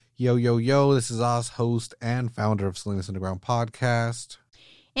Yo, yo, yo, this is Oz, host and founder of Salinas Underground Podcast.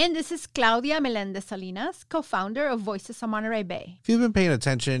 And this is Claudia Melendez Salinas, co-founder of Voices of Monterey Bay. If you've been paying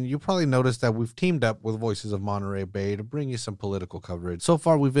attention, you probably noticed that we've teamed up with Voices of Monterey Bay to bring you some political coverage. So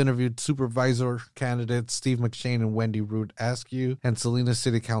far, we've interviewed supervisor candidates Steve McShane and Wendy Root Askew, and Salinas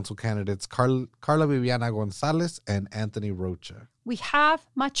City Council candidates Carla Viviana Gonzalez and Anthony Rocha. We have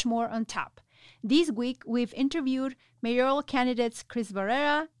much more on tap. This week, we've interviewed mayoral candidates Chris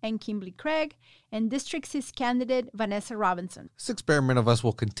Barrera and Kimberly Craig, and District 6 candidate Vanessa Robinson. This experiment of us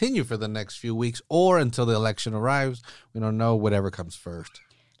will continue for the next few weeks or until the election arrives. We don't know, whatever comes first.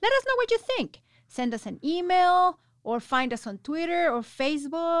 Let us know what you think. Send us an email or find us on Twitter or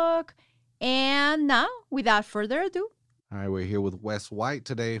Facebook. And now, without further ado. All right, we're here with Wes White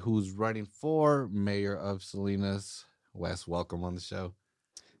today, who's running for mayor of Salinas. Wes, welcome on the show.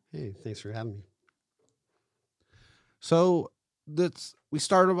 Hey, thanks for having me. So we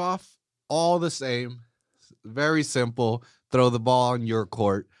started off all the same, very simple. Throw the ball on your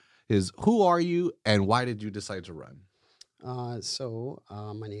court. Is who are you and why did you decide to run? My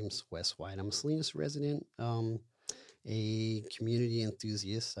name's Wes White. I'm a Salinas resident, a community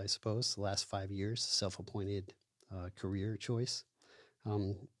enthusiast, I suppose. The last 5 years, self-appointed career choice.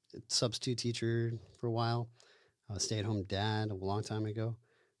 Substitute teacher for a while. Stay-at-home dad a long time ago.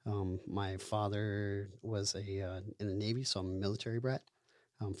 My father was in the Navy, so I'm a military brat.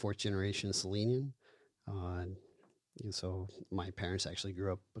 Fourth generation Salinian. So my parents actually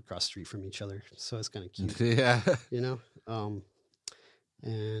grew up across the street from each other, so it's kind of cute. Yeah.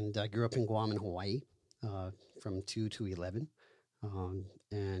 And I grew up in Guam and Hawaii from 2 to 11,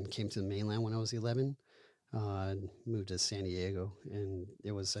 and came to the mainland when I was 11. Moved to San Diego, and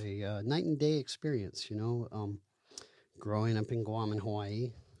it was a night and day experience. Growing up in Guam and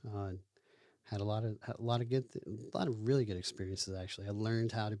Hawaii. Had a lot of really good experiences. Actually, I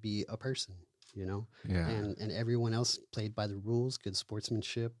learned how to be a person, Yeah. and everyone else played by the rules, good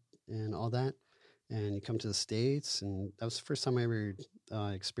sportsmanship and all that. And you come to the States, and that was the first time I ever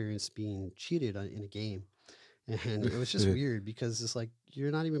experienced being cheated in a game, and it was just weird because it's like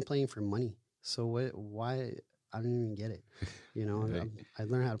you're not even playing for money. So why? I don't even get it. Right. I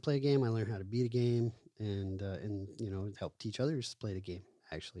learned how to play a game. I learned how to beat a game, and help teach others to play the game.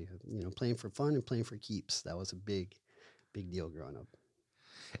 Actually, playing for fun and playing for keeps. That was a big deal growing up.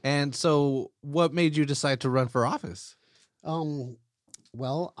 And so what made you decide to run for office?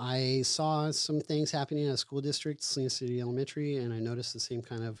 Well, I saw some things happening at a school district, Salinas City Elementary, and I noticed the same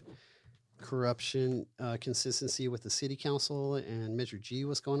kind of corruption consistency with the city council, and Measure G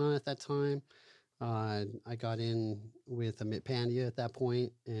was going on at that time. I got in with Amit Pandya at that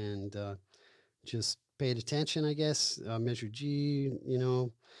point, and just paid attention, I guess. Measure G,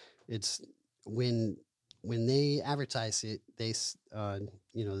 it's when they advertised it, they,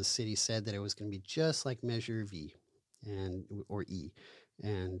 the city said that it was going to be just like Measure V or E.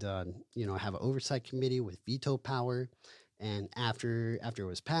 And, have an oversight committee with veto power. And after it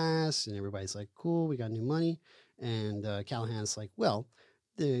was passed and everybody's like, cool, we got new money. And Callahan's like, well,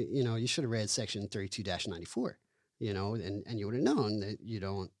 you should have read section 32-94, and you would have known that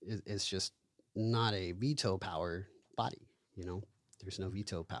it's just not a veto power body, there's no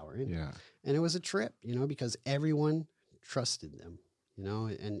veto power in it. Yeah. And it was a trip, because everyone trusted them,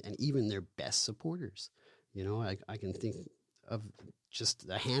 and even their best supporters, I can think of just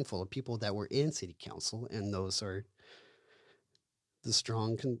a handful of people that were in city council, and those are the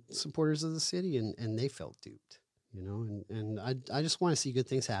strong supporters of the city, and they felt duped, and I just want to see good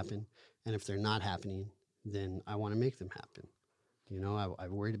things happen. And if they're not happening, then I want to make them happen. I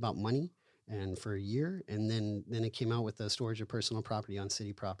worried about money. And for a year, and then it came out with the storage of personal property on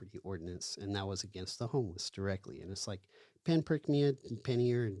city property ordinance, and that was against the homeless directly. And it's like, pinprick me a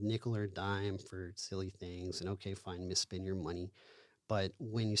penny or a nickel or a dime for silly things, and okay, fine, misspend your money. But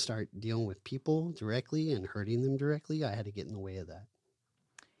when you start dealing with people directly and hurting them directly, I had to get in the way of that.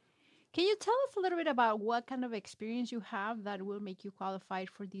 Can you tell us a little bit about what kind of experience you have that will make you qualified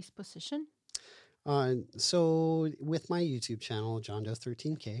for this position? So with my YouTube channel, John Doe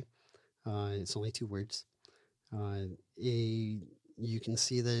 13K, it's only 2 words. You can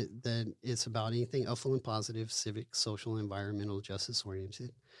see that it's about anything helpful and positive, civic, social, environmental, justice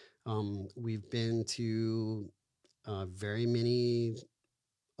oriented. We've been to very many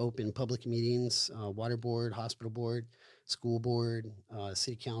open public meetings, water board, hospital board, school board,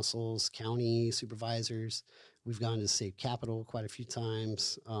 city councils, county supervisors. We've gone to the state capitol quite a few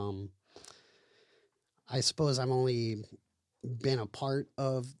times. I suppose I'm only been a part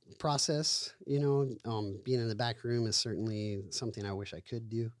of the process, being in the back room is certainly something I wish I could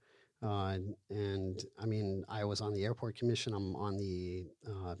do. And I mean, I was on the airport commission. I'm on the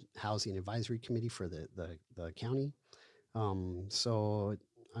housing advisory committee for the county. So,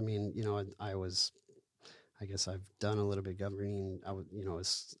 I mean, I guess I've done a little bit of governing.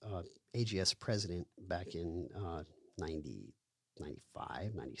 As AGS president back in 90,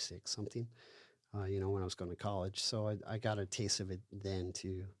 95, 96, something, when I was going to college. So I got a taste of it then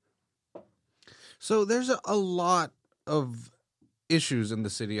too. So there's a lot of issues in the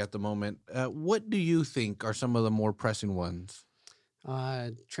city at the moment. What do you think are some of the more pressing ones?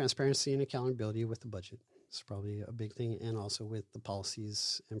 Transparency and accountability with the budget. It's probably a big thing, and also with the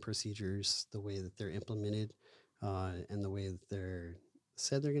policies and procedures, the way that they're implemented, and the way that they're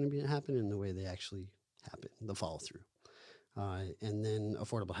said they're going to happen, and the way they actually happen, the follow through. And then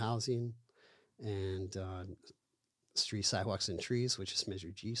affordable housing and street sidewalks and trees, which is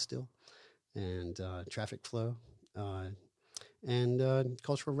Measure G still, and traffic flow, and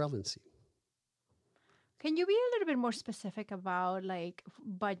cultural relevancy. Can you be a little bit more specific about like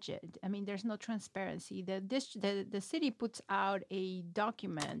budget? I mean, there's no transparency. The city puts out a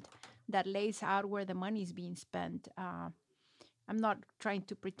document that lays out where the money is being spent. I'm not trying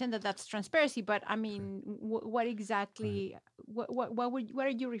to pretend that that's transparency, but I mean, what exactly? What are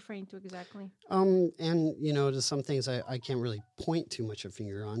you referring to exactly? And to some things I can't really point too much a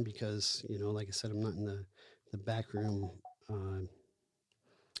finger on because like I said, I'm not in the back room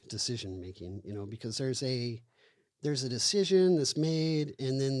decision making. Because there's a decision that's made,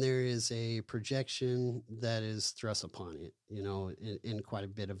 and then there is a projection that is thrust upon it. In quite a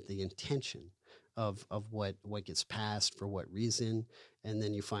bit of the intention of what gets passed for what reason, and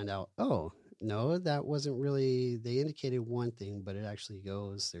then you find out, oh no, that wasn't really. They indicated one thing, but it actually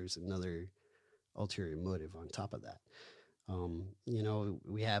goes. There's another ulterior motive on top of that.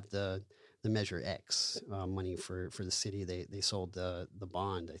 We have the Measure X money for the city. They sold the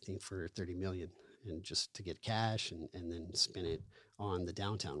bond, I think, for $30 million, and just to get cash and then spin it on the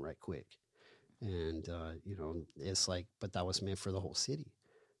downtown right quick. And it's like, but that was meant for the whole city,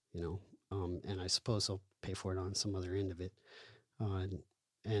 and I suppose they'll pay for it on some other end of it.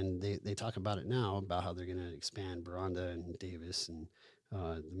 And they talk about it now, about how they're going to expand Baranda and Davis and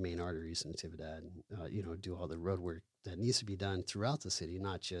the main arteries in Atividad, and do all the road work that needs to be done throughout the city,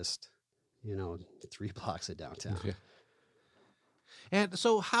 not just 3 blocks of downtown. Okay. And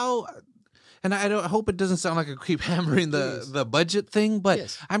so how? And I hope it doesn't sound like I keep hammering the budget thing, but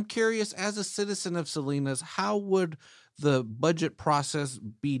yes. I'm curious, as a citizen of Salinas, how would the budget process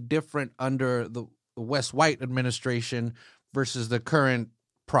be different under the Wes White administration versus the current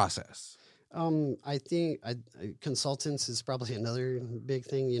process? I think consultants is probably another big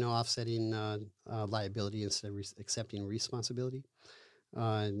thing, offsetting liability instead of accepting responsibility.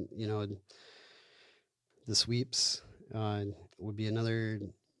 The sweeps would be another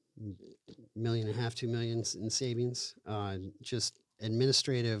 $1.5 million, $2 million in savings. Just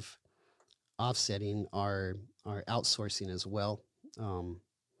administrative offsetting are outsourcing as well.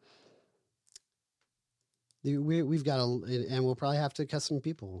 We've got and we'll probably have to cut some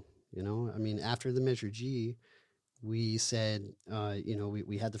people. I mean, after the Measure G, we said,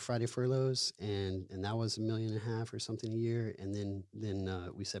 we had the Friday furloughs, and that was $1.5 million or something a year, and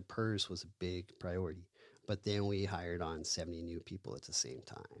then we said PERS was a big priority, but then we hired on 70 new people at the same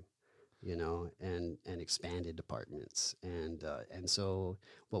time, and expanded departments, and so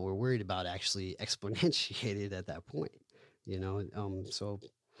what we're worried about actually exponentiated at that point, so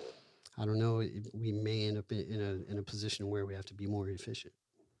I don't know, we may end up in a position where we have to be more efficient.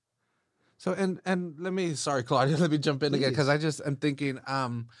 So and sorry, Claudia, let me jump in again because I'm thinking.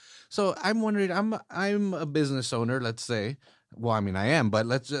 So I'm wondering, I'm a business owner. Let's say, well, I mean I am, but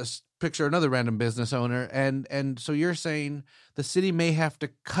let's just picture another random business owner, and so you're saying the city may have to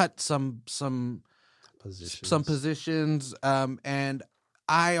cut some positions, and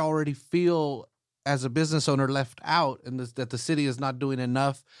I already feel as a business owner left out, and that the city is not doing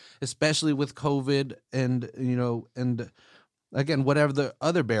enough, especially with COVID, and again, whatever the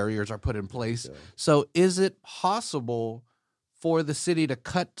other barriers are put in place. Yeah. So is it possible for the city to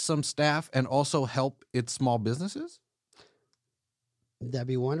cut some staff and also help its small businesses? That'd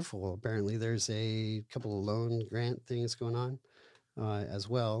be wonderful. Apparently, there's a couple of loan grant things going on as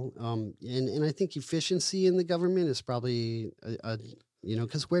well. And I think efficiency in the government is probably,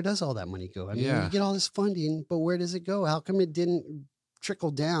 because where does all that money go? I mean, you get all this funding, but where does it go? How come it didn't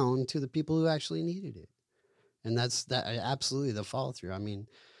trickle down to the people who actually needed it? And that's absolutely the follow through. I mean,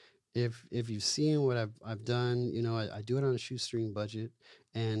 if you've seen what I've done, I do it on a shoestring budget,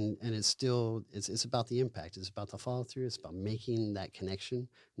 and it's still it's about the impact. It's about the follow through. It's about making that connection,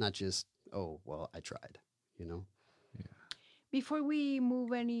 not just, oh well, I tried. Yeah. Before we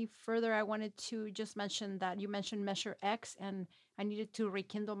move any further, I wanted to just mention that you mentioned Measure X, and I needed to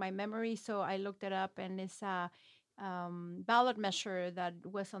rekindle my memory. So I looked it up, and it's a ballot measure that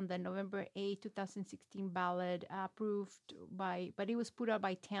was on the November 8, 2016 ballot approved by, but it was put out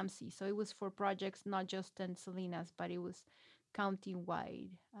by TAMSI. So it was for projects not just in Salinas, but it was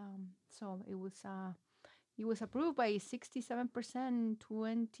county-wide. So it was approved by 67%,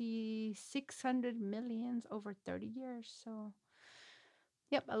 2,600 millions over 30 years. So,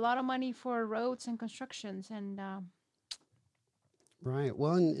 yep, a lot of money for roads and constructions. And Right.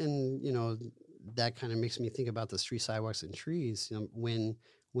 Well, and you know, that kind of makes me think about the street sidewalks and trees. You know, when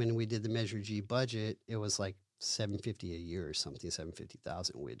we did the Measure G budget, it was like 750 a year or something,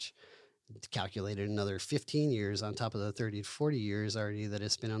 750,000, which calculated another 15 years on top of the 30 to 40 years already that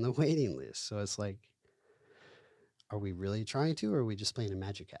it's been on the waiting list. So it's like, are we really trying to, or are we just playing a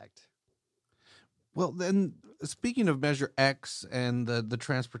magic act? Well, then, speaking of Measure X and the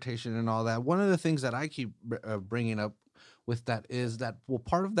transportation and all that, one of the things that I keep bringing up with that is that, well,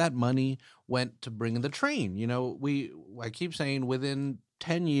 part of that money went to bring in the train. You know, I keep saying within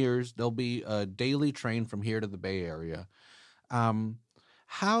 10 years there'll be a daily train from here to the Bay Area.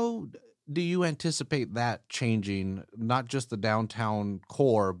 How do you anticipate that changing, not just the downtown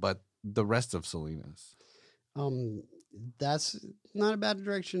core, but the rest of Salinas? That's not a bad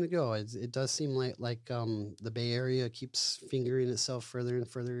direction to go. It does seem like the Bay Area keeps fingering itself further and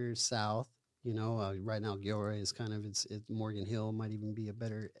further south. You know, right now Gilroy is kind of it's Morgan Hill might even be a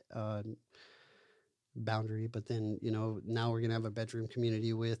better boundary. But then now we're gonna have a bedroom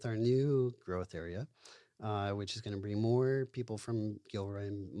community with our new growth area, which is going to bring more people from Gilroy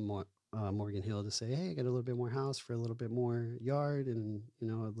and Morgan Hill to say, hey, I got a little bit more house for a little bit more yard and a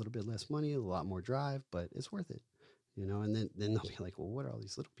little bit less money, a lot more drive, but it's worth it. And then they'll be like, well, what are all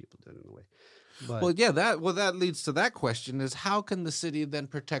these little people doing in the way? But Well, yeah, that leads to that question: is how can the city then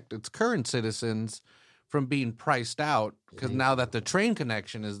protect its current citizens from being priced out? Because now that the train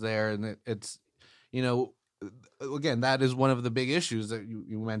connection is there, and it's, again, that is one of the big issues that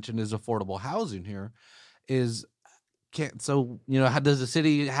you mentioned is affordable housing here. How does the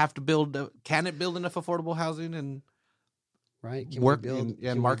city have to build? Can it build enough affordable housing and right?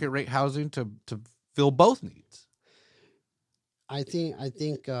 Can market rate housing to fill both needs? I think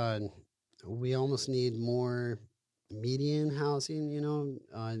we almost need more median housing, and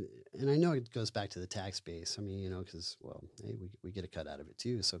I know it goes back to the tax base. I mean, because, well, hey, we get a cut out of it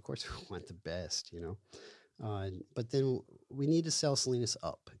too. So of course we want the best, but then we need to sell Salinas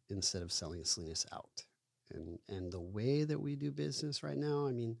up instead of selling Salinas out. And the way that we do business right now,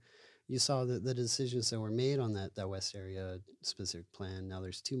 I mean, you saw the decisions that were made on that West area specific plan. Now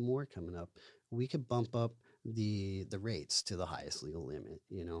there's 2 more coming up. We could bump up the rates to the highest legal limit.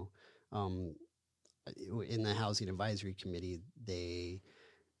 In the Housing Advisory Committee,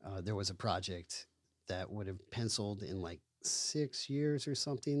 there was a project that would have penciled in like 6 years or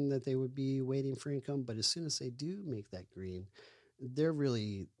something that they would be waiting for income. But as soon as they do make that green, they're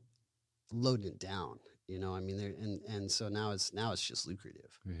really loading it down. I mean, and so now it's just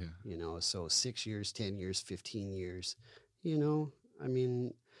lucrative. Yeah. So 6 years, 10 years, 15 years. I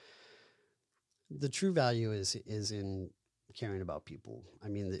mean, the true value is in caring about people. I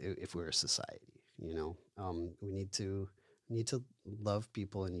mean, if we're a society, we need to love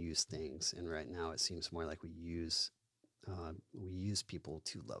people and use things. And right now, it seems more like we use people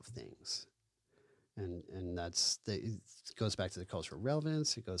to love things. And it goes back to the cultural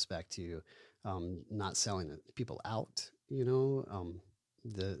relevance. It goes back to not selling people out.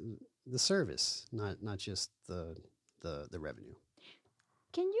 The service, not just the revenue.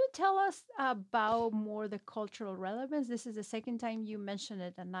 Can you tell us about more the cultural relevance? This is the second time you mentioned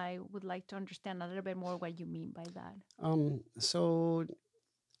it, and I would like to understand a little bit more what you mean by that. So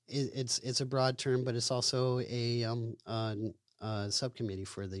it's a broad term, but it's also a subcommittee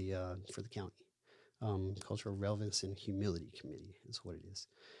for the county. Cultural Relevance and Humility Committee is what it is,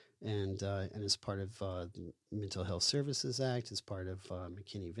 and it's part of the Mental Health Services Act. It's part of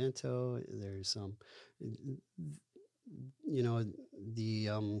McKinney-Vento. There's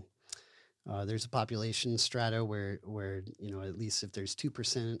there's a population strata where at least if there's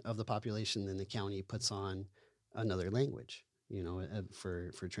 2% of the population, then the county puts on another language,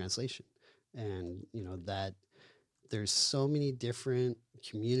 for translation, and that there's so many different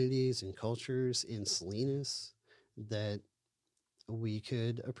communities and cultures in Salinas that we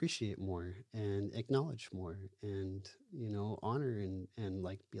could appreciate more and acknowledge more and honor and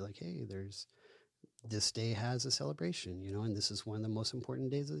like be like, hey, this day has a celebration, and this is one of the most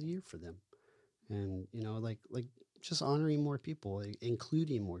important days of the year for them. and like just honoring more people,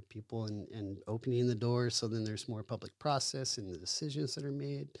 including more people, and opening the door so then there's more public process in the decisions that are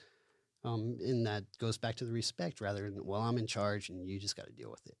made. And that goes back to the respect rather than, well, I'm in charge and you just got to deal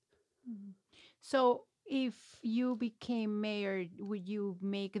with it. Mhm. So, if you became mayor, would you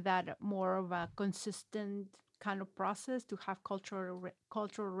make that more of a consistent kind of process to have cultural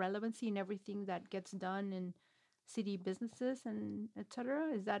relevancy in everything that gets done in city businesses and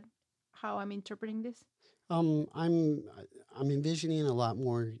etc.? Is that how I'm interpreting this? Um, I'm I'm envisioning a lot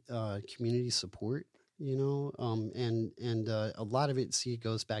more community support, and a lot of it, see,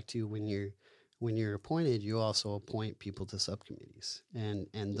 goes back to when you're appointed, you also appoint people to subcommittees,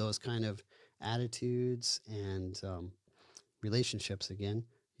 and those kind of attitudes and relationships again.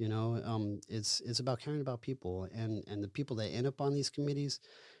 It's about caring about people, and the people that end up on these committees,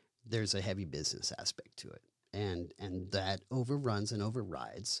 there's a heavy business aspect to it, and that overruns and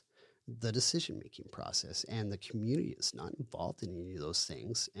overrides the decision making process, and the community is not involved in any of those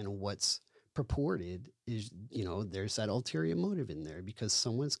things. And what's purported is, there's that ulterior motive in there because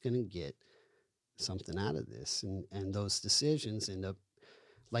someone's going to get something out of this, and those decisions end up,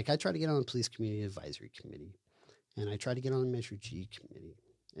 like, I try to get on the police community advisory committee, and I try to get on the Measure G committee,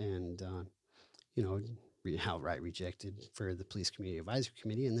 and outright rejected for the police community advisory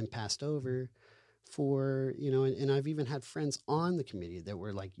committee, and then passed over for, and I've even had friends on the committee that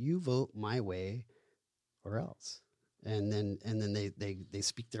were like, you vote my way or else. And then they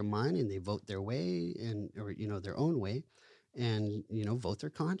speak their mind and they vote their way, or their own way, and vote their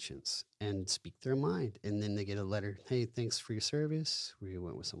conscience and speak their mind, and then they get a letter, hey, thanks for your service, we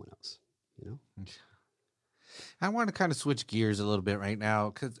went with someone else. I want to kind of switch gears a little bit right now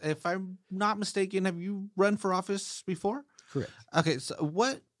because if I'm not mistaken, have you run for office before? Correct. Okay, so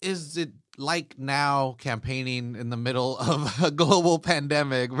what is it like now campaigning in the middle of a global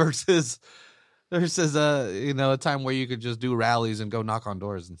pandemic versus a time where you could just do rallies and go knock on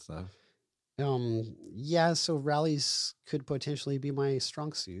doors and stuff? Yeah, so rallies could potentially be my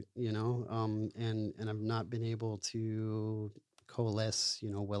strong suit, and I've not been able to coalesce,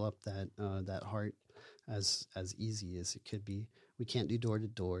 well up that heart as easy as it could be. We can't do door to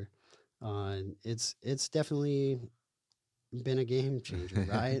door. It's definitely been a game changer,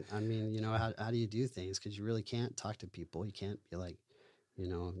 right? I mean, how do you do things? Because you really can't talk to people. You can't be like,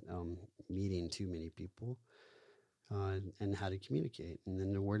 meeting too many people, and how to communicate. And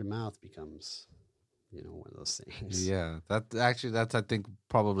then the word of mouth becomes, one of those things. Yeah, that's I think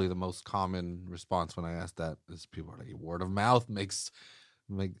probably the most common response when I ask that is people are like, word of mouth makes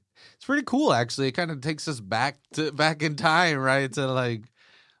it's pretty cool actually. It kind of takes us back in time, right? To like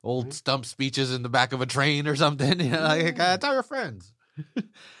old Right. stump speeches in the back of a train or something. Like tell your friends.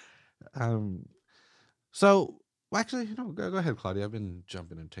 So actually, go ahead, Claudia. I've been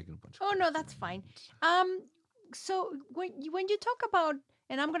jumping and taking a bunch of Oh no, questions. that's fine. So when you talk about,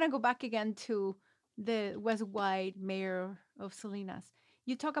 and I'm gonna go back again to the West White mayor of Salinas,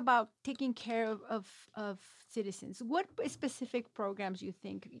 you talk about taking care of citizens. What specific programs you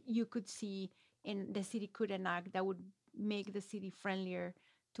think you could see in the city could enact that would make the city friendlier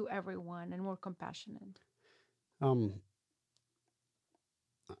to everyone and more compassionate? Um,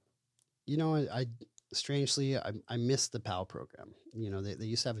 I strangely, I missed the PAL program. They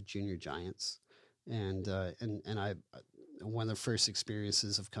used to have a Junior Giants, and one of the first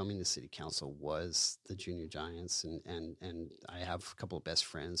experiences of coming to city council was the Junior Giants, and I have a couple of best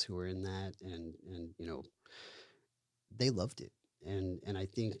friends who were in that, and they loved it, and I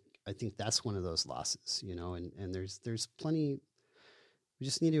think that's one of those losses, and there's plenty. We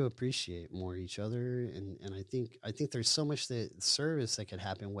just need to appreciate more each other, and I think there's so much service that could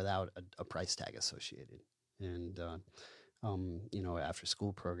happen without a price tag associated, and after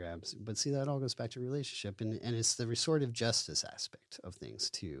school programs. But see, that all goes back to relationship, and it's the restorative justice aspect of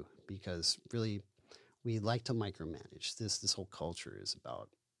things too, because really we like to micromanage. This whole culture is about,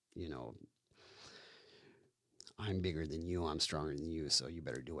 I'm bigger than you, I'm stronger than you, so you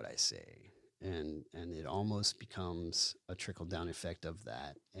better do what I say. And it almost becomes a trickle down effect of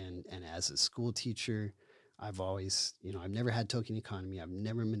that. And as a school teacher, I've always, I've never had token economy. I've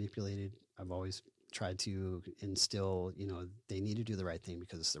never manipulated. I've always tried to instill, they need to do the right thing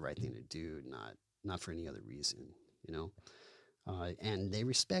because it's the right thing to do, not for any other reason, and they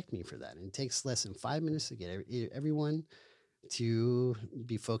respect me for that. And it takes less than 5 minutes to get everyone to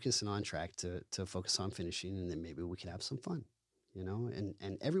be focused and on track to focus on finishing, and then maybe we can have some fun.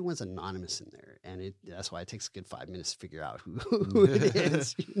 And everyone's anonymous in there, and that's why it takes a good 5 minutes to figure out who it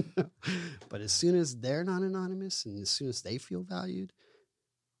is. But as soon as they're not anonymous, and as soon as they feel valued,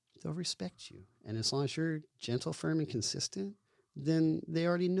 they'll respect you. And as long as you're gentle, firm, and consistent, then they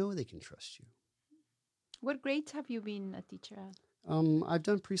already know they can trust you. What grades have you been a teacher at? I've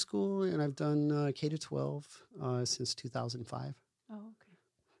done preschool and I've done K to 12 since 2005. Oh, okay.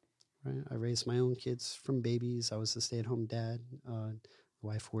 Right, I raised my own kids from babies. I was a stay-at-home dad.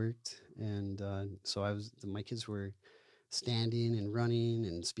 Wife worked, and so my kids were standing and running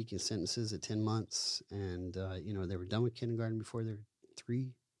and speaking sentences at 10 months, and they were done with kindergarten before they were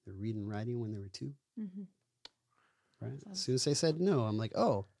 3. They're reading and writing when they were 2. Mm-hmm. Right. As soon as they said no, I'm like,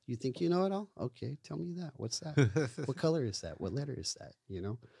 oh, you think you know it all? Okay, tell me that. What's that? What color is that? What letter is that?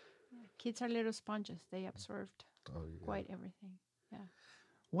 Yeah. Kids are little sponges. They absorbed quite everything. Yeah.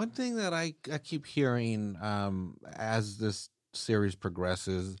 One thing that I keep hearing as this series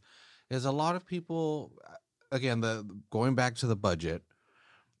progresses is a lot of people, again, going back to the budget,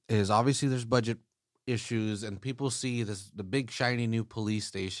 is obviously there's budget issues and people see the big shiny new police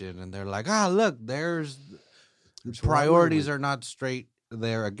station and they're like, look, there's priorities are not straight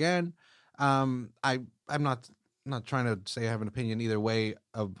there again. I'm not trying to say I have an opinion either way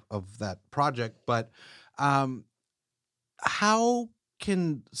of that project, but how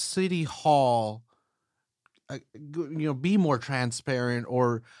can City Hall be more transparent,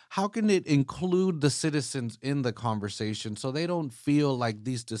 or how can it include the citizens in the conversation so they don't feel like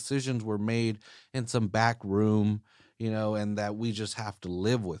these decisions were made in some back room, and that we just have to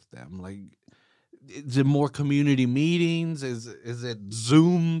live with them? Like, is it more community meetings? Is it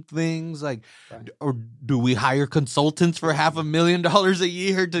Zoom things? Like, right. Or do we hire consultants for $500,000 a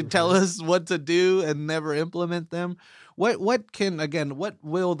year to tell us what to do and never implement them? What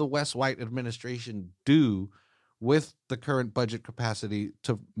will the Wes White administration do with the current budget capacity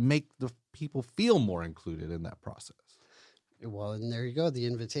to make the people feel more included in that process? Well, and there you go. The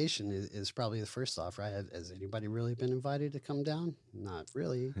invitation is probably the first off, right? Has anybody really been invited to come down? Not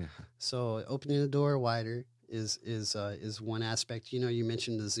really. Yeah. So opening the door wider is one aspect. You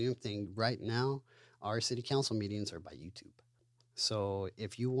mentioned the Zoom thing. Right now, our city council meetings are by YouTube. So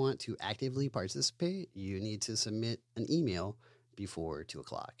if you want to actively participate, you need to submit an email before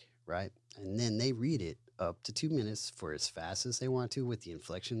 2:00, right? And then they read it up to 2 minutes for as fast as they want to with the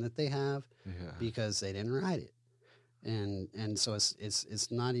inflection that they have, because they didn't write it. And so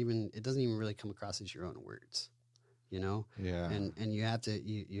it's not even, it doesn't even really come across as your own words, Yeah. And you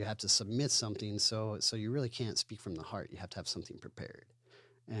have to submit something, so you really can't speak from the heart. You have to have something prepared.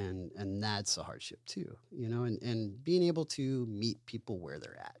 And that's a hardship too, and being able to meet people where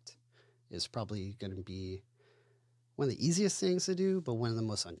they're at is probably going to be one of the easiest things to do, but one of the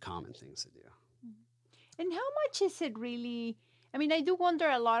most uncommon things to do. And how much is it really? I mean, I do wonder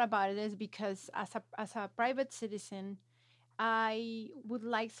a lot about this, because as a private citizen, I would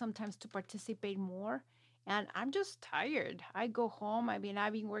like sometimes to participate more. And I'm just tired. I go home. I've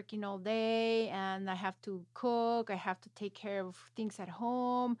been working all day, and I have to cook. I have to take care of things at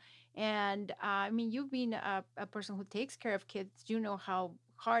home. And you've been a person who takes care of kids. You know how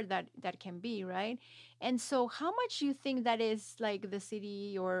hard that can be, right? And so how much do you think that is, like, the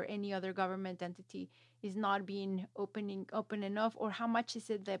city or any other government entity is not being open enough? Or how much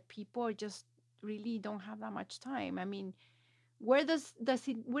is it that people just really don't have that much time? Where is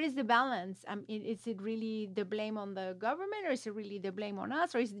the balance? Is it really the blame on the government, or is it really the blame on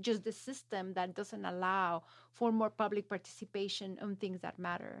us, or is it just the system that doesn't allow for more public participation on things that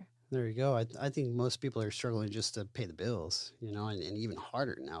matter? There you go. I think most people are struggling just to pay the bills, and even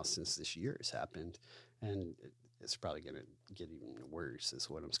harder now since this year has happened, and it's probably going to get even worse, is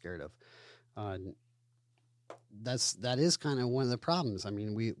what I'm scared of. That is kind of one of the problems.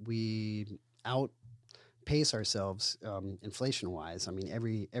 We outpace ourselves inflation-wise.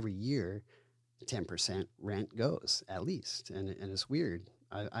 Every year, 10% rent goes at least, and it's weird.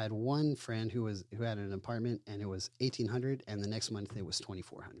 I had one friend who had an apartment, and it was $1,800, and the next month it was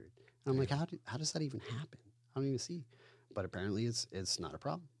 $2,400. And I'm like, how does that even happen? I don't even see. But apparently it's not a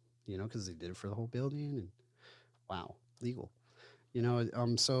problem, because they did it for the whole building, and wow, legal.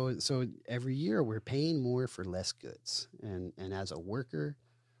 So every year we're paying more for less goods, and as a worker,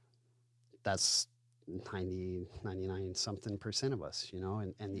 that's 99 something % of us,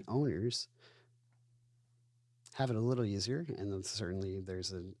 and the owners have it a little easier, and then certainly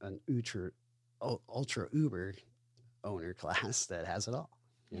there's an ultra uber owner class that has it all.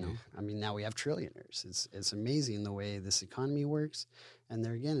 Now we have trillionaires. It's amazing the way this economy works, and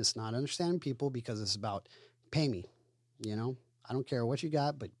there again, it's not understanding people, because it's about pay me. I don't care what you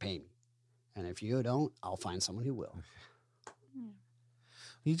got, but pay me, and if you don't, I'll find someone who will.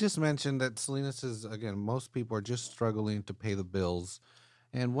 You just mentioned that Salinas is, again, most people are just struggling to pay the bills.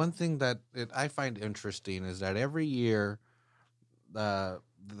 And one thing that I find interesting is that every year the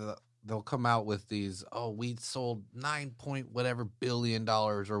they'll come out with these, oh, we sold 9 point whatever billion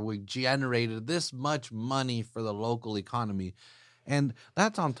dollars, or we generated this much money for the local economy. And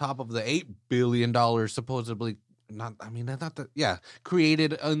that's on top of the $8 billion supposedly,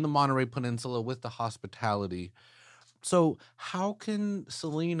 created in the Monterey Peninsula with the hospitality. So how can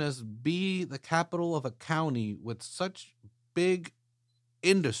Salinas be the capital of a county with such big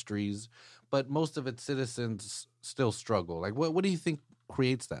industries, but most of its citizens still struggle? Like, what do you think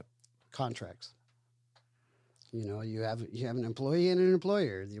creates that? Contracts. You have an employee and an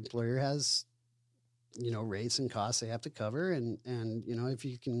employer. The employer has, rates and costs they have to cover, and if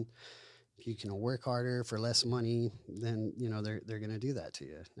you can work harder for less money, then they're going to do that to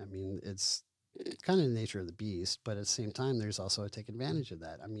you. I mean, it's kind of the nature of the beast, but at the same time, there's also a take advantage of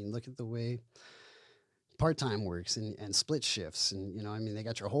that. I mean, look at the way part-time works and split shifts, and they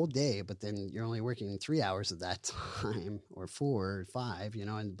got your whole day, but then you're only working 3 hours of that time, or 4 or 5,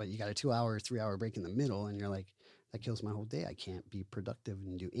 but you got a 2 hour, 3 hour break in the middle, and you're like, that kills my whole day. I can't be productive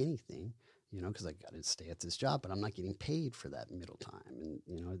and do anything, because I got to stay at this job, but I'm not getting paid for that middle time.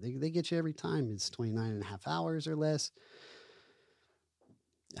 And they get you every time. It's 29 and a half hours or less.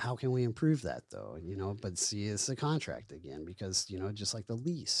 How can we improve that, though? But see, it's a contract again, because just like the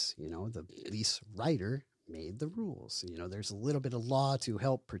lease, the lease writer made the rules. There's a little bit of law to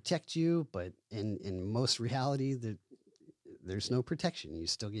help protect you, but in most reality, there's no protection. You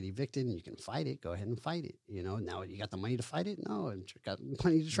still get evicted, and you can fight it. Go ahead and fight it. Now you got the money to fight it? No, I got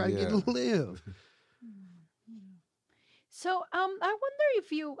money to try to get to live. So I wonder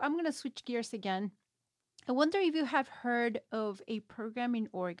if I'm going to switch gears again. I wonder if you have heard of a program in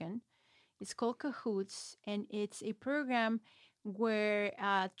Oregon. It's called Cahoots, and it's a program where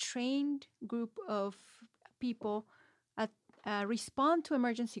a trained group of people respond to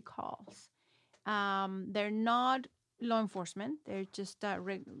emergency calls. They're not law enforcement. They're just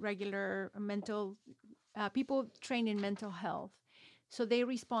regular mental people trained in mental health. So they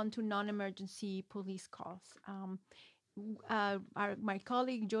respond to non-emergency police calls. My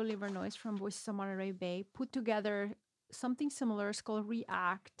colleague Joe Livernois from Voices of Monterey Bay put together something similar. It's called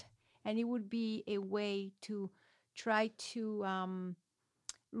React, and it would be a way to try to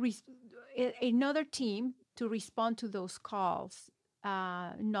another team to respond to those calls,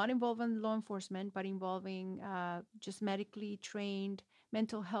 not involving law enforcement, but involving just medically trained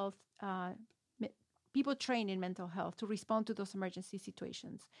mental health people trained in mental health to respond to those emergency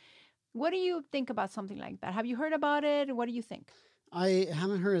situations. What do you think about something like that? Have you heard about it? What do you think? I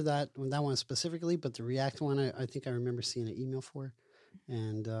haven't heard of that one specifically, but the React one, I think I remember seeing an email for.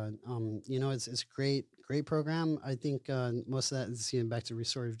 And, it's a great program. I think most of that is back to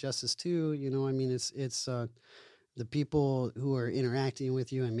restorative justice too. It's the people who are interacting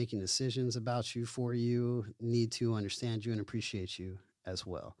with you and making decisions about you for you need to understand you and appreciate you as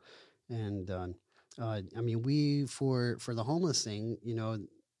well. And, we, for the homeless thing,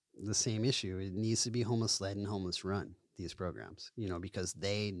 the same issue. It needs to be homeless led and homeless run, these programs, because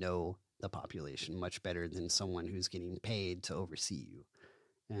they know the population much better than someone who's getting paid to oversee you.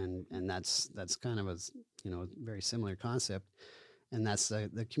 And that's kind of a, very similar concept. And that's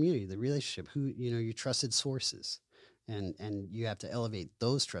the community, the relationship, who, your trusted sources, and you have to elevate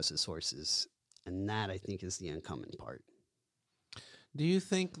those trusted sources. And that, I think, is the incumbent part. Do you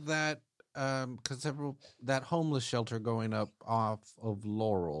think that, because that homeless shelter going up off of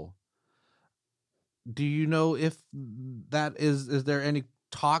Laurel, do you know if that is there any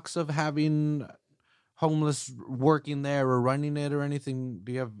talks of having homeless working there or running it or anything?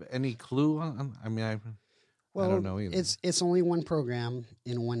 Do you have any clue on? I don't know either. It's only one program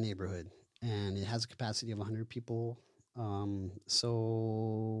in one neighborhood, and it has a capacity of 100 people.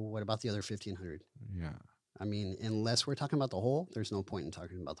 So what about the other 1,500? Yeah. Unless we're talking about the whole, there's no point in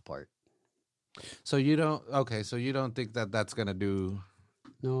talking about the part. So you don't think that that's going to do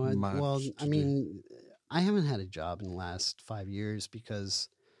much? I haven't had a job in the last 5 years because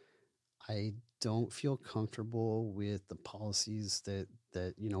I don't feel comfortable with the policies that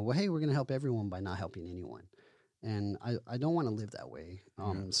hey, we're going to help everyone by not helping anyone. And I don't want to live that way.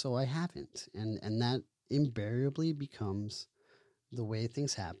 So I haven't. And that invariably becomes the way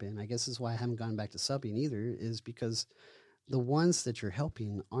things happen. I guess that's why I haven't gone back to subbing either, is because the ones that you're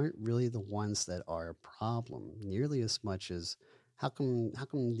helping aren't really the ones that are a problem nearly as much as how come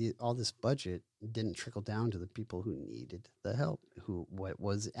all this budget didn't trickle down to the people who needed the help, what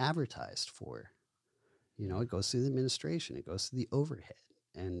was advertised for. It goes through the administration, it goes to the overhead,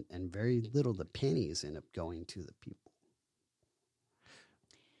 and very little, the pennies end up going to the people.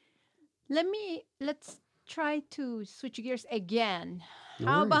 Let's try to switch gears again.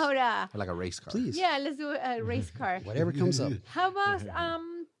 How about like a race car? Please. Yeah, let's do a race car. Whatever comes up. How about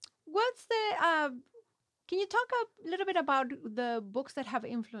what's the can you talk a little bit about the books that have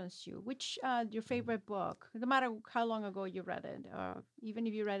influenced you? Which your favorite book, no matter how long ago you read it, even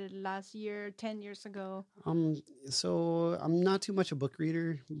if you read it last year, 10 years ago? Um, so I'm not too much a book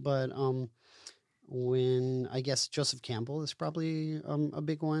reader, but when I guess Joseph Campbell is probably a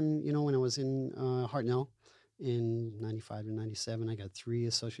big one. You know, when I was in Hartnell in '95 and '97, I got 3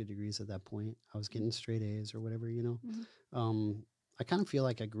 associate degrees at that point. I was getting straight A's or whatever. You know, Mhm. I kind of feel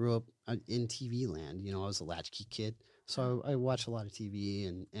like I grew up in TV land. You know, I was a latchkey kid. So I watched a lot of TV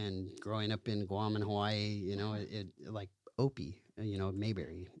and growing up in Guam and Hawaii, you know, it like Opie, you know,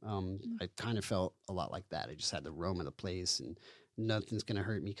 Mayberry. I kind of felt a lot like that. I just had the roam of the place and nothing's going to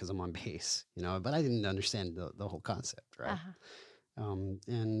hurt me because I'm on base, you know, but I didn't understand the whole concept, right? Uh-huh.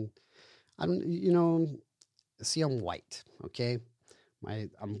 And I don't, you know, see, I'm white, okay?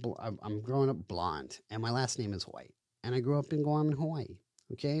 I'm growing up blonde and my last name is White and I grew up in Guam and Hawaii.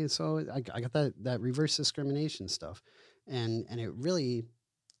 Okay, so I got that reverse discrimination stuff, and it really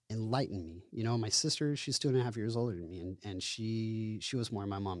enlightened me. You know, my sister, she's 2.5 years older than me, and she was more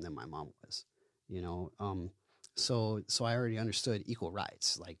my mom than my mom was. You know, so I already understood equal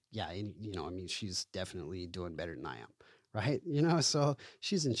rights. Like, yeah, and, you know, I mean, she's definitely doing better than I am, right? You know, so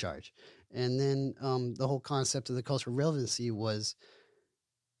she's in charge, and then the whole concept of the cultural relevancy was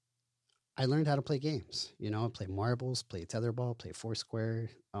I learned how to play games. You know, play marbles, play tetherball, play foursquare.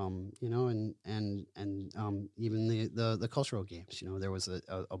 You know, and even the cultural games. You know, there was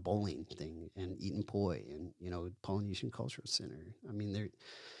a bowling thing and Eaton Poi and you know Polynesian Cultural Center. I mean, there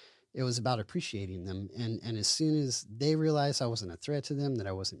it was about appreciating them. And as soon as they realized I wasn't a threat to them, that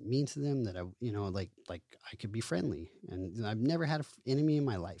I wasn't mean to them, that I you know like I could be friendly, and I've never had an enemy in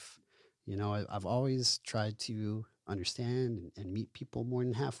my life. You know, I've always tried to understand and meet people more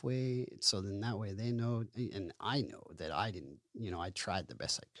than halfway. So then that way they know, and I know that I didn't, you know, I tried the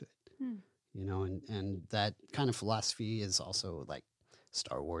best I could, Hmm. you know, and that kind of philosophy is also like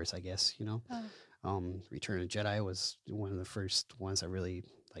Star Wars, I guess, you know. Return of the Jedi was one of the first ones I really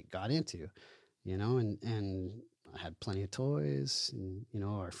like got into, you know, and I had plenty of toys and, you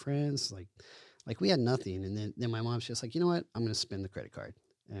know, our friends, like we had nothing. And then my mom's just like, you know what, I'm going to spend the credit card.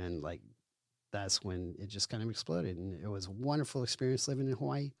 And like, that's when it just kind of exploded. And it was a wonderful experience living in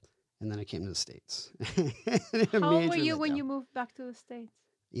Hawaii. And then I came to the States. A How old were major you when letdown. you moved back to the States?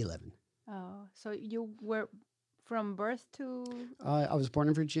 11. Oh, so you were from birth to. I was born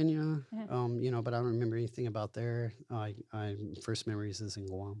in Virginia, Uh-huh. you know, but I don't remember anything about there. I first memories is in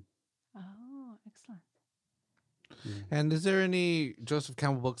Guam. Oh, excellent. Mm. And is there any Joseph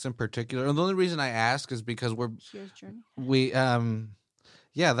Campbell books in particular? And the only reason I ask is because Shear's Journey. we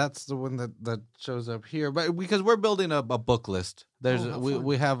yeah, that's the one that shows up here. But because we're building a book list. There's Oh, how we fun.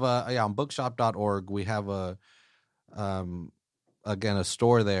 we have on bookshop.org we have a again a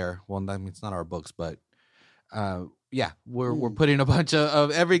store there. Well, I mean it's not our books, but yeah, we're putting a bunch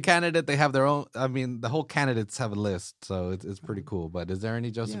of every candidate. They have their own. I mean, the whole candidates have a list, so it's pretty cool. But is there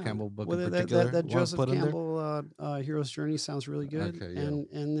any Joseph Campbell book well, in that, particular that you wanna Joseph put in there? Campbell Hero's Journey sounds really good. Okay, yeah.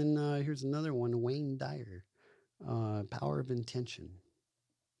 And then here's another one, Wayne Dyer, Power of Intention.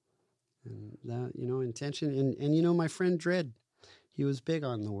 And that, you know, intention. And you know, my friend Dredd, he was big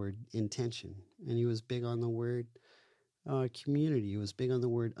on the word intention. And he was big on the word community. He was big on the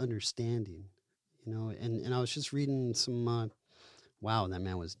word understanding. You know, and I was just reading some, wow, that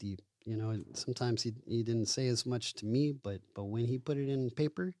man was deep. You know, sometimes he didn't say as much to me, but when he put it in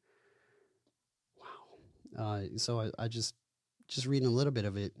paper, wow. So I just reading a little bit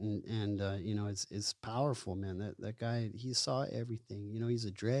of it, and you know, it's powerful, man. That guy, he saw everything. You know, he's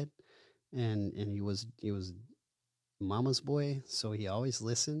a dread, and he was mama's boy, so he always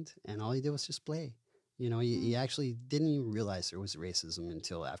listened, and all he did was just play. You know, he actually didn't even realize there was racism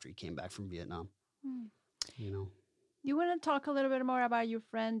until after he came back from Vietnam. Hmm. You know. You want to talk a little bit more about your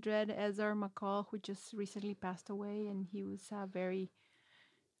friend Dredd Ezra McCall, who just recently passed away, and he was a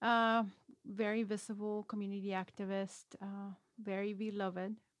uh, very visible community activist, very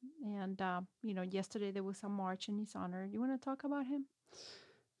beloved. And you know, yesterday there was a march in his honor. You want to talk about him?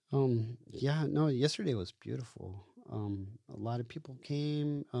 Yeah, no, yesterday was beautiful. A lot of people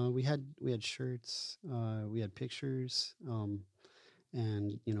came. We had shirts, we had pictures,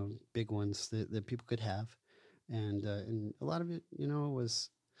 and you know, big ones that people could have, and a lot of it, you know, was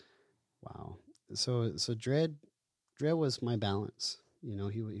wow. So Dredd was my balance. You know,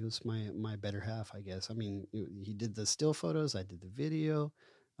 he was my better half, I guess. I mean, he did the still photos, I did the video,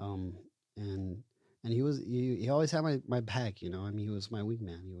 um, and he always had my back. You know, I mean, he was my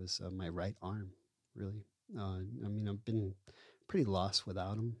wingman. He was my right arm, really. I mean, I've been pretty lost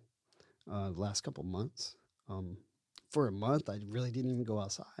without him the last couple months. for a month, I really didn't even go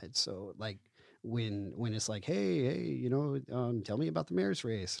outside. So like when it's like, hey, tell me about the mayor's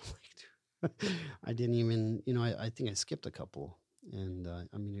race. I didn't even, I think I skipped a couple, and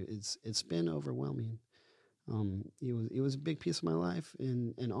I mean, it's been overwhelming. It was a big piece of my life,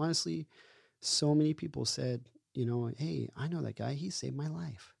 and honestly, so many people said, hey, I know that guy. He saved my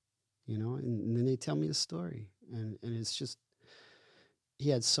life, and then they tell me the story, and it's just, he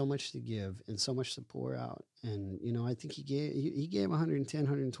had so much to give and so much to pour out. And, I think he gave 110,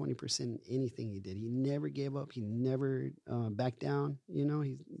 120% in anything he did. He never gave up. He never backed down.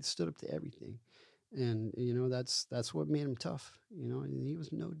 He stood up to everything. And, that's what made him tough. And he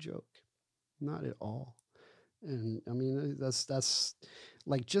was no joke, not at all. And I mean, that's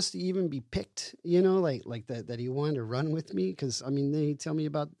like, just to even be picked, like that he wanted to run with me. Cause I mean, they tell me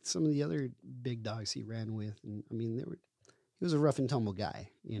about some of the other big dogs he ran with. And I mean, he was a rough and tumble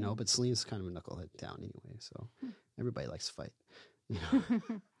guy, but Selena's kind of a knucklehead town anyway. So everybody likes to fight.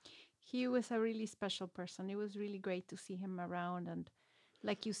 He was a really special person. It was really great to see him around. And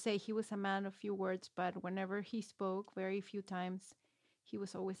like you say, he was a man of few words, but whenever he spoke, very few times, he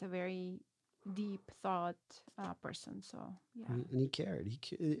was always a very deep thought person. So, yeah. And he cared.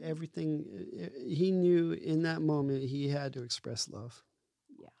 Everything he knew in that moment, he had to express love.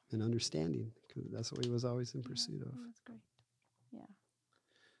 Yeah. And understanding, because that's what he was always in pursuit of. That's great. Yeah.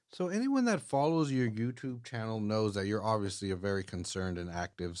 So anyone that follows your YouTube channel knows that you're obviously a very concerned and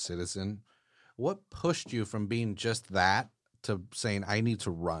active citizen. What pushed you from being just that to saying, I need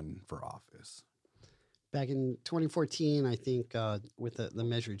to run for office? Back in 2014, I think with the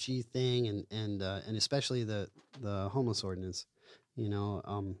Measure G thing and especially the homeless ordinance,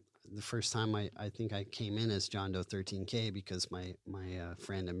 the first time I think I came in as John Doe 13K because my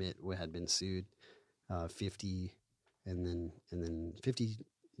friend Amit had been sued 50 and then 50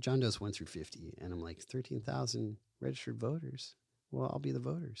 John Doe's went through 50, and I'm like 13,000 registered voters. Well, I'll be the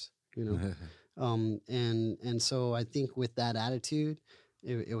voters, and so I think with that attitude,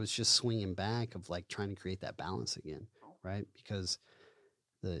 it was just swinging back of like trying to create that balance again, right? Because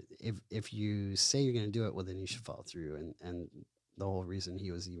if you say you're going to do it, well, then you should follow through. And the whole reason he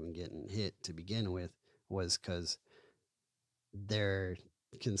was even getting hit to begin with was because their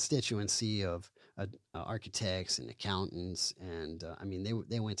constituency of architects and accountants, and I mean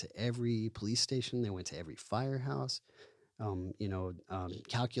they went to every police station, they went to every firehouse,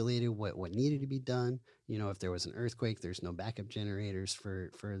 calculated what needed to be done. If there was an earthquake, there's no backup generators for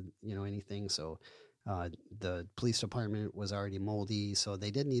anything. So the police department was already moldy, so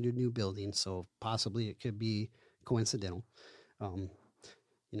they did need a new building. So possibly it could be coincidental,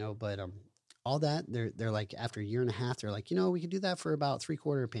 but all that they're like, after a year and a half, they're like, we could do that for about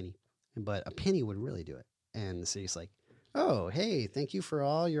 3/4 a penny, but a penny would really do it. And the city's like, oh, hey, thank you for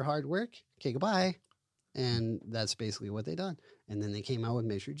all your hard work. Okay, goodbye. And that's basically what they done. And then they came out with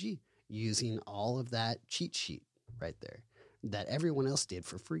Measure G, using all of that cheat sheet right there that everyone else did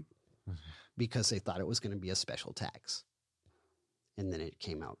for free because they thought it was going to be a special tax. And then it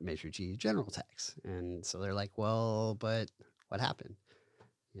came out Measure G, general tax. And so they're like, well, but what happened?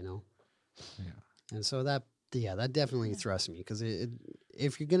 Yeah. And so that definitely thrust me, because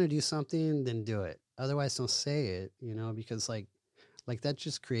if you're going to do something, then do it. Otherwise, don't say it, because like that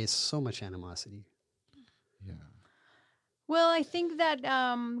just creates so much animosity. Yeah. Well, I think that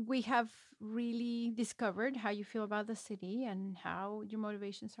we have really discovered how you feel about the city and how your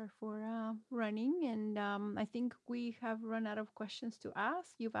motivations are for running. And I think we have run out of questions to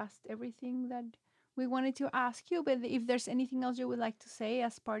ask. You've asked everything that we wanted to ask you, but if there's anything else you would like to say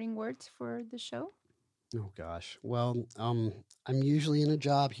as parting words for the show? Oh gosh. Well, I'm usually in a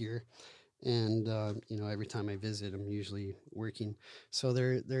job here, and every time I visit, I'm usually working. So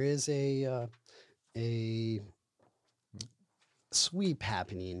there is a sweep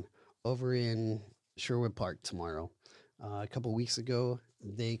happening over in Sherwood Park tomorrow. A couple weeks ago,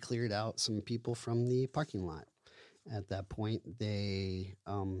 they cleared out some people from the parking lot. At that point, they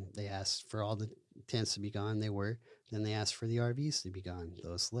asked for all the tents to be gone. They were. Then they asked for the RVs to be gone.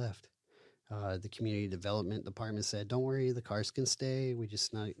 Those left. The community development department said, don't worry, the cars can stay. We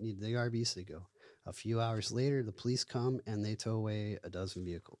just need the RVs to go. A few hours later, the police come and they tow away a dozen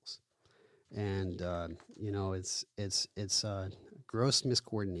vehicles. And, it's gross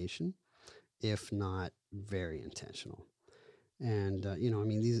miscoordination, if not very intentional. And,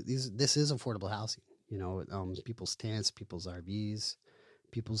 this is affordable housing. People's tents, people's RVs,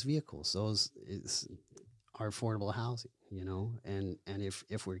 people's vehicles. Those are affordable housing, and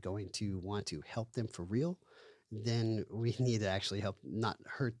if we're going to want to help them for real, then we need to actually help, not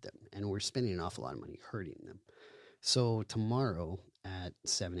hurt them. And we're spending an awful lot of money hurting them. So tomorrow at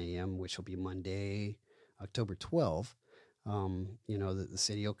 7 a.m., which will be Monday, October 12th, The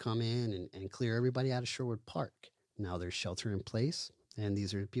city will come in and clear everybody out of Sherwood Park. Now there's shelter in place, and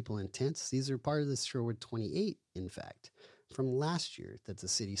these are people in tents. These are part of the Sherwood 28, in fact, from last year that the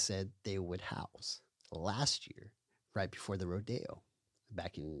city said they would house. Last year, right before the rodeo,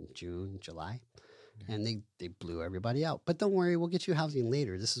 back in June, July. And they blew everybody out. But don't worry, we'll get you housing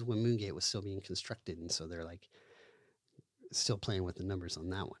later. This is when Moongate was still being constructed, and so they're like still playing with the numbers on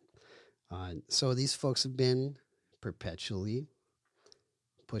that one. So these folks have been perpetually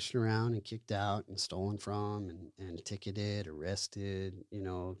pushed around and kicked out and stolen from and ticketed, arrested,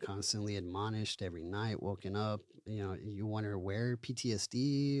 constantly admonished every night, woken up. You wonder where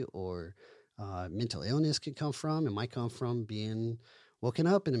PTSD or mental illness could come from. It might come from being woken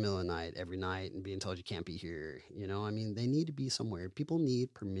up in the middle of the night every night and being told you can't be here. They need to be somewhere. People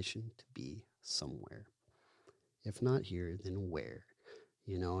need permission to be somewhere. If not here, then where?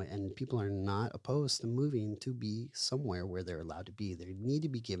 And people are not opposed to moving to be somewhere where they're allowed to be. They need to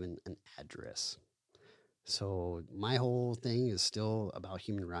be given an address. So my whole thing is still about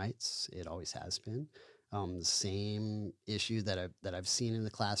human rights. It always has been. The same issue that I've seen in the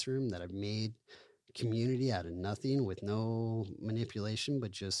classroom, that I've made community out of nothing with no manipulation,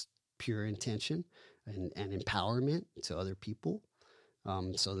 but just pure intention and empowerment to other people.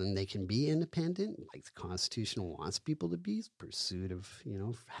 So then they can be independent, like the Constitution wants people to be, pursuit of,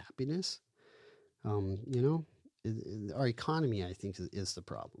 happiness. Our economy, I think, is the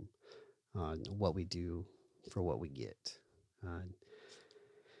problem. What we do for what we get.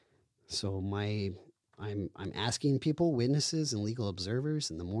 So I'm asking people, witnesses and legal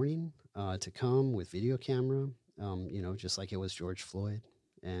observers in the morning, to come with video camera, just like it was George Floyd.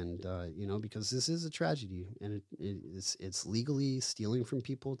 And, because this is a tragedy, and it's legally stealing from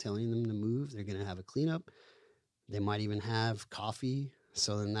people, telling them to move. They're going to have a cleanup. They might even have coffee.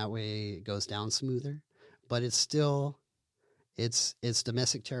 So then that way it goes down smoother, but it's still, it's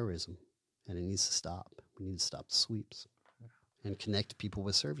domestic terrorism, and it needs to stop. We need to stop the sweeps and connect people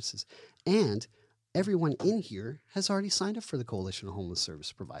with services. And everyone in here has already signed up for the Coalition of Homeless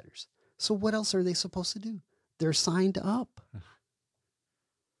Service Providers. So what else are they supposed to do? They're signed up.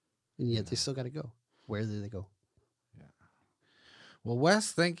 And yet they still got to go. Where do they go? Yeah. Well,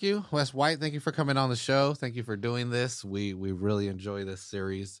 Wes, thank you. Wes White, thank you for coming on the show. Thank you for doing this. We really enjoy this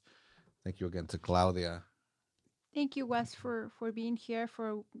series. Thank you again to Claudia. Thank you, Wes, for being here,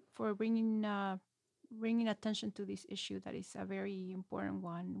 for bringing attention to this issue that is a very important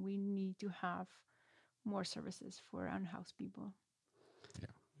one. We need to have more services for unhoused people. Yeah.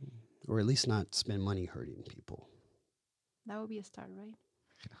 Or at least not spend money hurting people. That would be a start, right?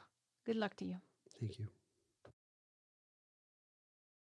 Yeah. Good luck to you. Thank you.